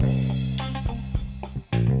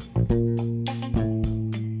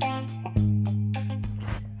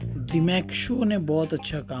The Mac show ने बहुत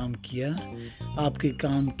अच्छा काम किया। आपके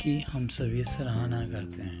काम की हम सभी सराहना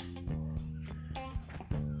करते हैं।